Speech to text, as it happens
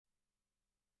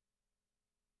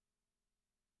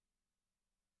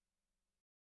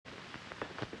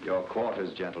Your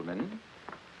quarters, gentlemen.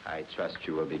 I trust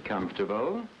you will be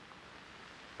comfortable,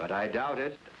 but I doubt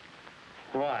it.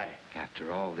 Why?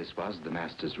 After all, this was the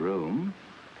master's room,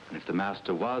 and if the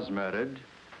master was murdered,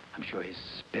 I'm sure his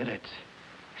spirit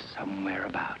is somewhere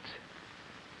about.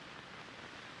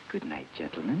 Good night,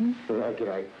 gentlemen. Good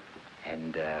night.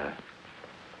 And,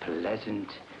 pleasant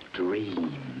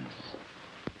dreams.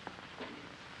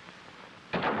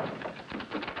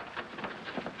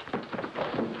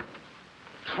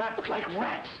 Trapped like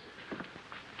rats.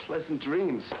 Pleasant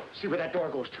dreams. See where that door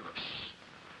goes to.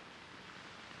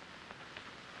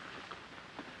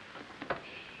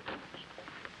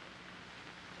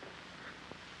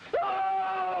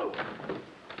 Oh!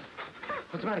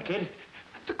 What's the matter, kid?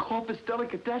 The corpus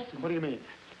delicatessen. What do you mean?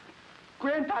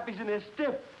 Grandpappy's in there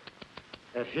stiff.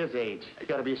 At his age, he's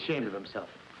got to be ashamed of himself.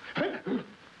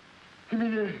 You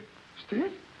mean,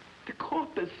 stiff? The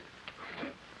corpus.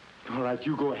 All right,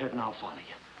 you go ahead and I'll follow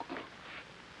you.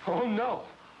 Oh, no.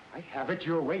 I have it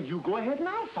your way. You go ahead and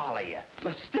I'll follow you.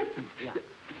 Let's stiffen. Yeah.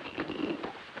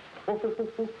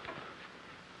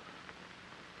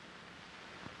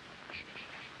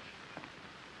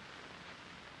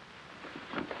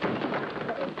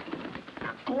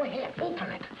 Go ahead,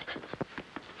 open it.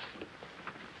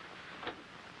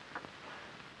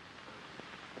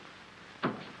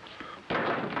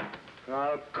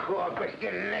 Oh, corpus,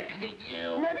 get next to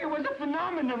you. Maybe it was a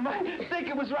phenomenon. I think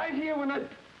it was right here when I...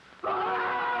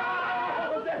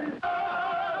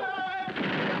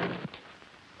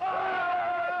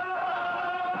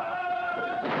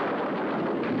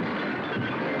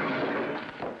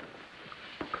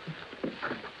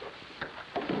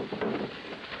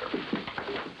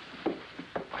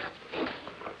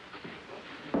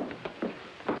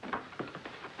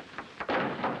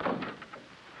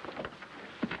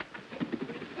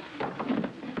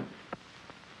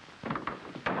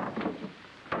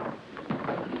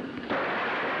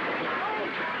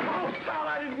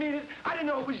 I didn't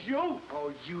know it was you.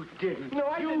 Oh, you didn't. No,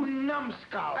 I didn't. You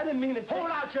numbskull. I didn't mean it. Hold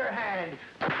out your hand.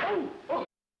 Oh!